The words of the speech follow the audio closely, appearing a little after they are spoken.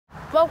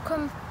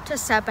Welcome to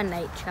Seven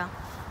Nature,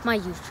 my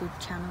YouTube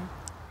channel.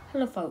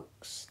 Hello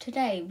folks,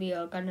 today we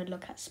are going to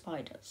look at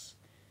spiders.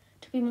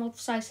 To be more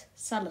precise,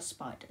 cellar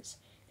spiders.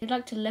 They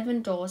like to live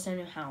indoors in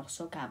your house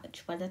or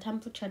garage where the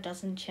temperature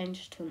doesn't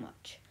change too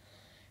much.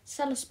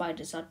 Cellar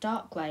spiders are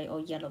dark grey or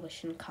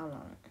yellowish in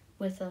colour,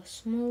 with a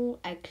small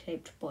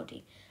egg-shaped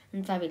body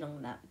and very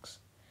long legs.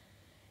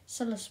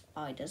 Cellar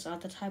spiders are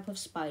the type of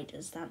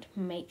spiders that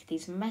make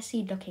these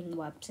messy-looking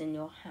webs in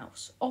your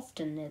house,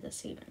 often near the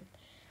ceiling.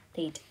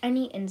 They eat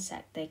any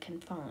insect they can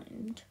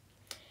find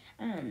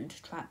and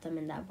trap them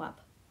in their web,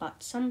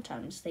 but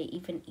sometimes they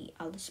even eat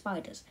other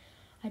spiders.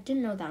 I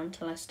didn't know that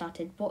until I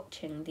started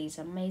watching these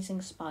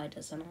amazing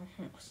spiders in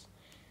our house.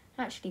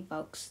 Actually,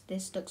 folks,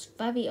 this looks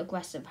very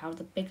aggressive how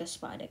the bigger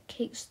spider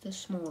kicks the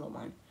smaller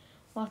one.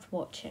 Worth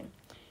watching.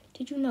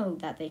 Did you know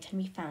that they can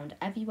be found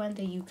everywhere in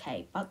the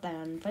UK, but they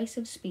are an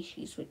invasive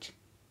species which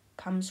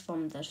comes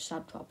from the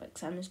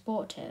subtropics and is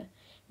brought here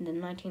in the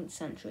 19th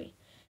century?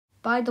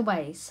 By the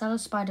way, cellar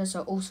spiders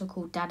are also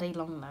called daddy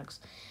longlegs.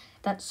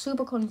 That's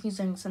super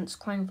confusing since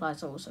crane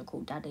flies are also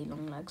called daddy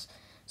longlegs.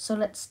 So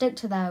let's stick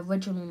to their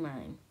original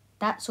name.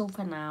 That's all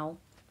for now.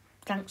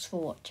 Thanks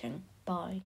for watching. Bye.